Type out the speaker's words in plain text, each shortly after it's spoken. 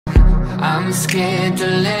I'm scared to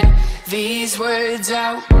let these words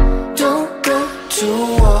out. Don't go to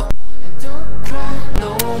war, don't cry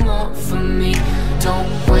no more for me.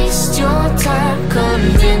 Don't waste your time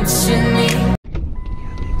convincing me. Yeah,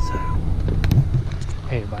 I think so.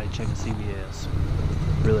 Hey everybody, checking CVS.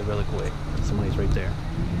 Really quick. Somebody's right there.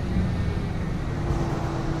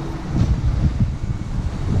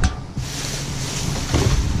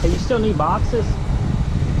 Hey, you still need boxes?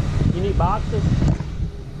 You need boxes?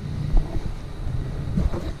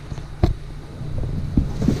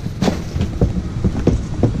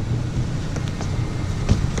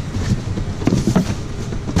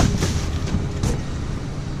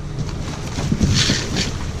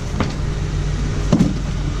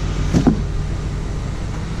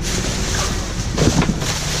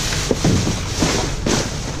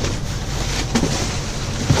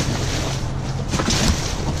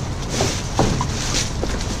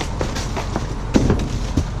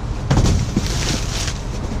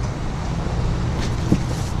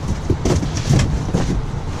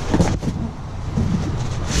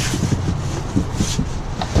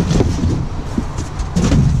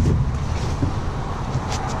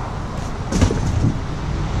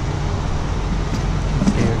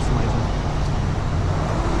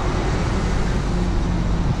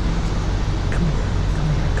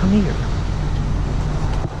 Come here.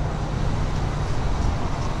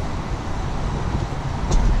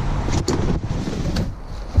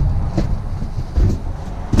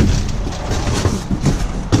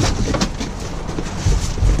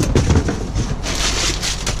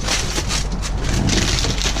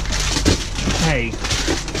 Hey,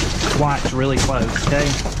 watch really close, okay?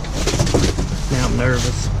 Now I'm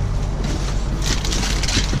nervous.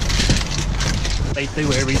 They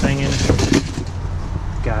threw everything in here.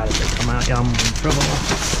 God, if they come out, y'all, I'm in trouble.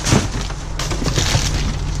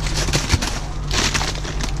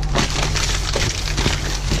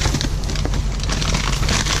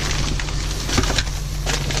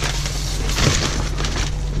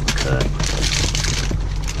 Cut.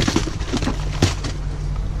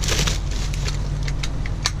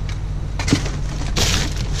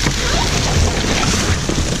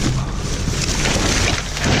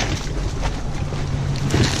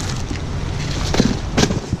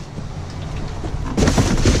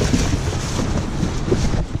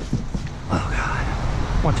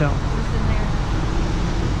 Watch out.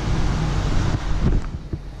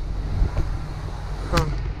 Huh.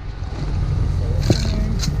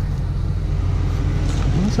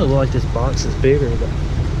 It also looks like this box is bigger, but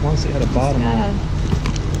once it had a bottom on it.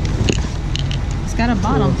 It's got a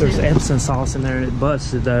bottom There's too. Epsom sauce in there and it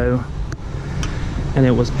busted though. And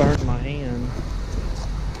it was burnt in my hand.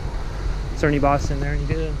 Is there any box in there any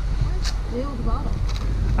good? Ew, the bottom.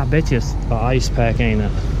 I bet you it's an ice pack, ain't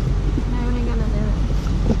it? No, it ain't got nothing in it.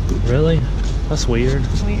 Really? That's weird.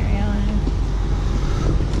 Weird, yeah.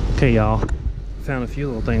 Okay, y'all. Found a few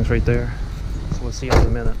little things right there. So we'll see y'all in a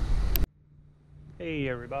minute. Hey,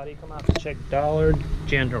 everybody. Come out to check Dollar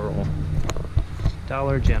General.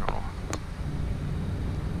 Dollar General.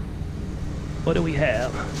 What do we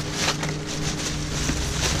have? I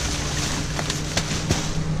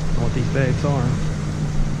don't know what these bags are.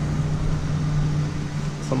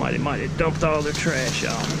 Somebody might have dumped all their trash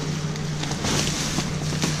out.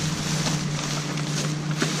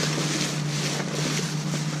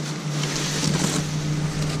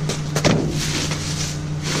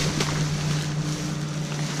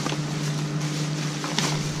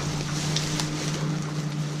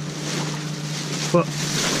 But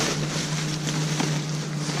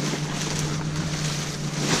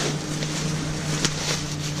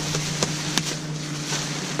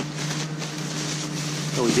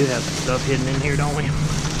so we do have some stuff hidden in here, don't we?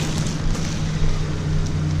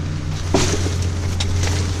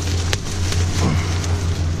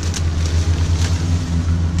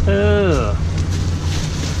 Ugh.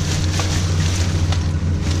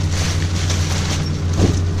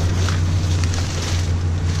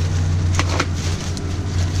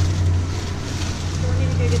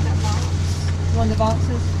 One of the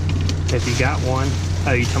boxes? If you got one.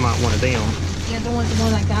 Oh, you talking about one of them? Yeah, the one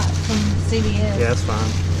I got from CVS. Yeah, that's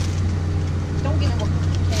fine. Don't get one.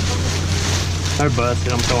 They're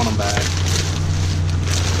busted. I'm throwing them back.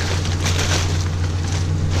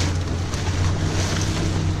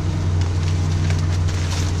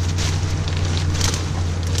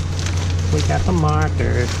 We got the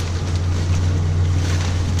markers.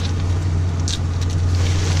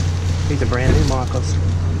 These are brand new markers.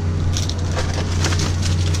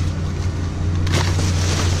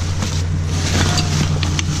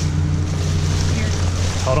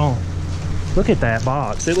 Hold on. Look at that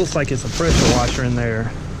box. It looks like it's a pressure washer in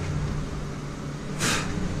there.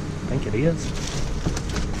 think it is.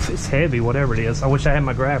 It's heavy, whatever it is. I wish I had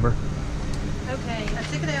my grabber. Okay, I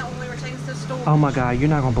took it out when we were taking it to the store. Oh my God, you're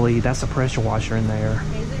not gonna believe that's a pressure washer in there.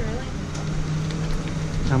 Is it really?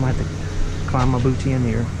 I'm gonna have to climb my booty in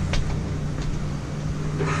here.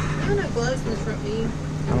 I don't know gloves in this front view.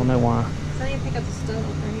 I don't know why. So I need to pick up the stuff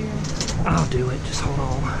over here. I'll do it, just hold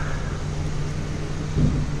on.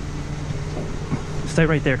 Stay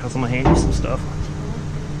right there because I'm gonna hand you some stuff.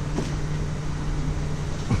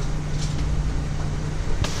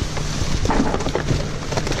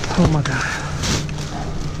 Oh my God.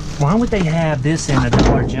 Why would they have this in a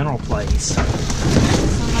Dollar General place?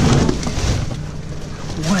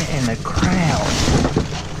 What in the crowd?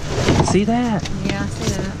 See that? Yeah, I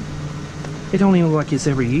see that. It don't even look like it's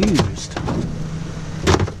ever used.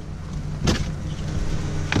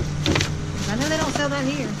 I know they don't sell that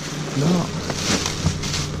here. No.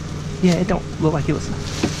 Yeah, it don't look like it was.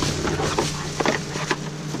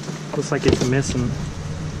 Looks like it's missing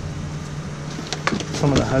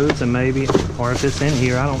some of the hose, and maybe, or if it's in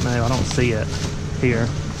here, I don't know. I don't see it here.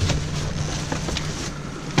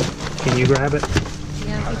 Can you grab it?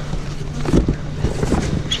 Yeah.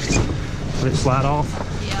 Let it slide off.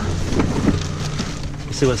 Yeah.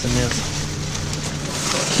 Let's see what's in this.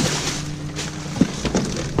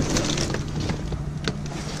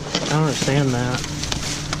 I don't understand that.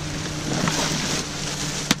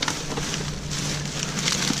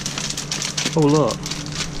 Oh look,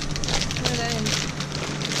 What are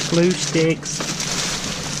they? glue sticks.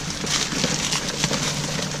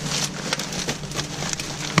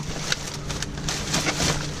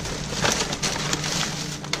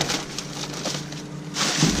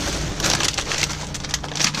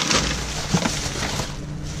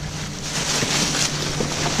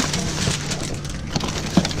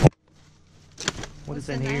 What is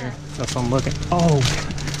in here? That's what I'm looking. Oh,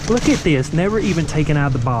 look at this. Never even taken out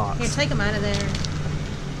of the Here, box. take them out of there.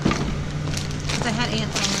 They had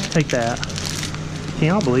ants on it. Take that. Can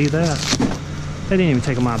y'all believe that? They didn't even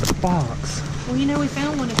take them out of the box. Well, you know we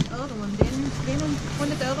found one at the other one, didn't we? When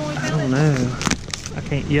the other one we I found don't it? know. I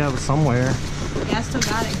can't. Yeah, it was somewhere. Yeah, I still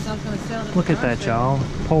got it because I was going to sell it. Look at that, y'all.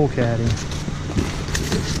 Pole caddy.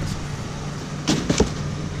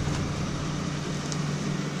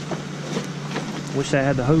 Wish I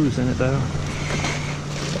had the hose in it though.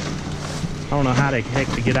 I don't know how the heck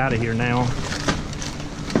to get out of here now.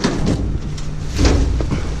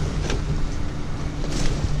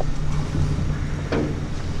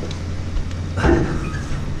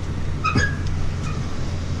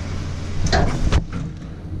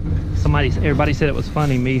 Everybody said it was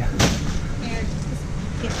funny. Here,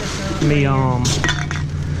 just get this up.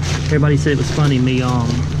 Everybody said it was funny. Look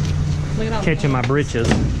at all the Catching my ants. britches.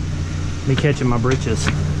 Me catching my britches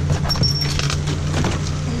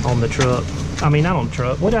on the truck. I mean, not on the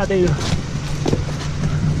truck. What did I do?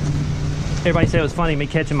 Everybody said it was funny. Me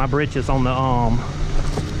catching my britches on the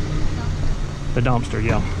dumpster.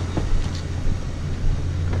 Yeah.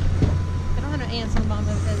 I don't have no ants on the bottom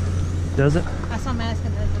of it. Does it? That's what I'm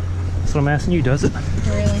asking, does it? That's what I'm asking you. Does it?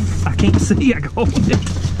 Really? I can't see. I can hold it.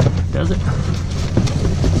 Does it?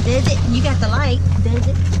 Does it? You got the light. Does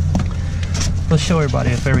it? Let's show everybody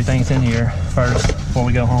if everything's in here first before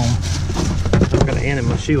we go home. I'm gonna end in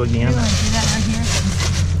my shoe again. You want to do that right here?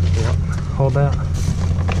 Yep. Hold that.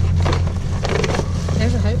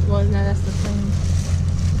 There's a hope. Well, no, that's the thing.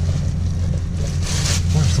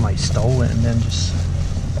 What if somebody stole it and then just...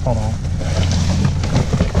 Hold on.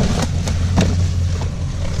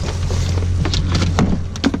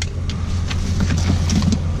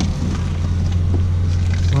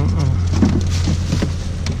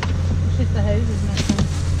 The hose is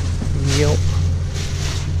missing. Yep.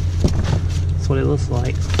 That's what it looks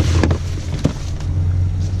like.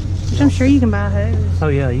 Which I'm sure you can buy a hose. Oh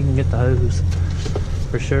yeah, you can get the hose.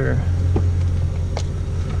 For sure.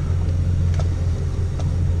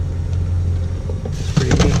 It's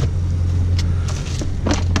pretty neat.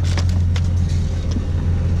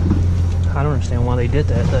 I don't understand why they did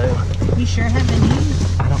that though. You sure have been used?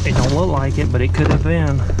 It don't look like it, but it could have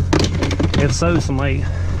been. If so, somebody...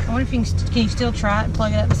 I wonder if you can you still try it and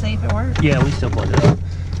plug it up and see if it works? Yeah, we still plug it up.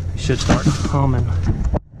 It should start humming.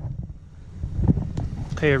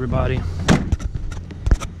 Okay, everybody.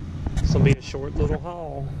 This will be a short little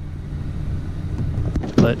haul.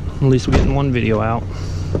 But at least we're getting one video out.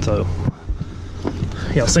 So,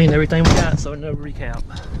 y'all seen everything we got, so no recap.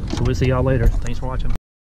 So we'll see y'all later. Thanks for watching.